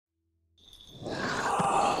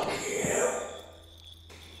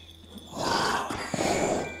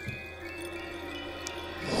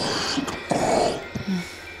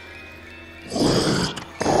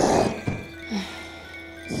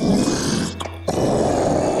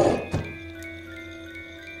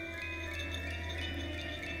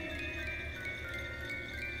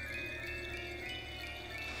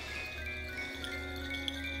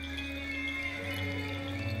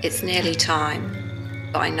It's nearly time,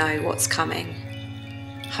 but I know what's coming.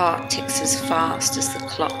 Heart ticks as fast as the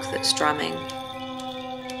clock that's drumming.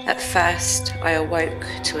 At first, I awoke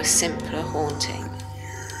to a simpler haunting.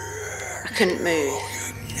 I couldn't move,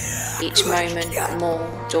 each moment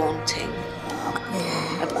more daunting.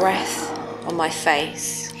 A breath on my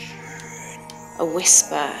face, a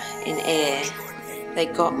whisper in ear. They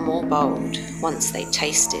got more bold once they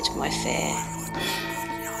tasted my fear.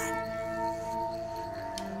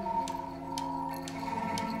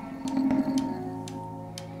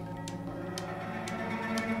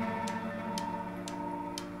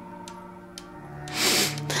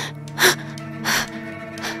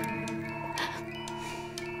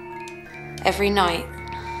 Every night,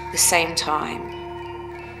 the same time,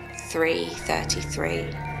 3:33,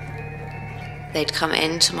 they'd come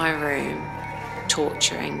into my room,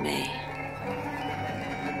 torturing me.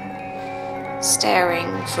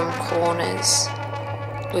 Staring from corners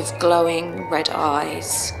with glowing red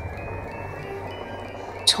eyes,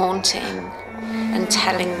 taunting and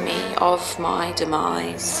telling me of my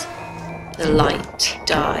demise. The light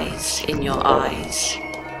dies in your eyes,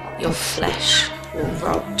 your flesh will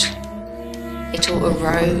rot. It'll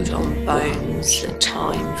erode on bones that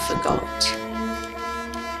time forgot.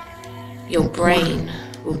 Your brain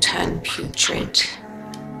will turn putrid,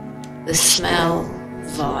 the smell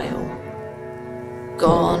vile.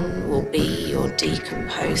 Gone will be your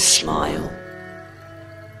decomposed smile.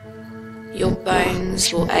 Your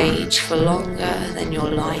bones will age for longer than your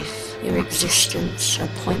life. Your existence a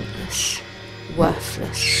pointless,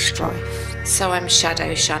 worthless strife. So I'm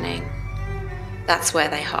shadow shunning. That's where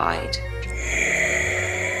they hide.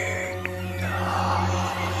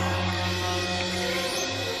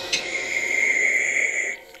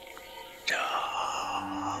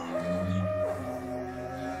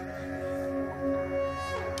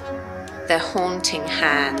 Their haunting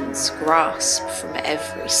hands grasp from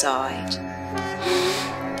every side.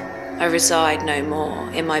 I reside no more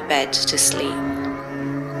in my bed to sleep.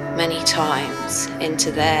 Many times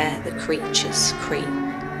into there the creatures creep.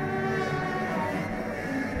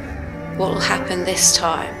 What will happen this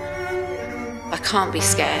time? I can't be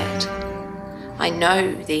scared. I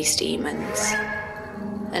know these demons,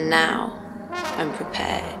 and now I'm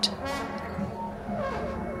prepared.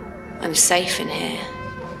 I'm safe in here.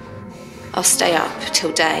 I'll stay up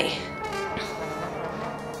till day.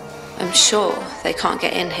 I'm sure they can't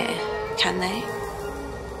get in here, can they?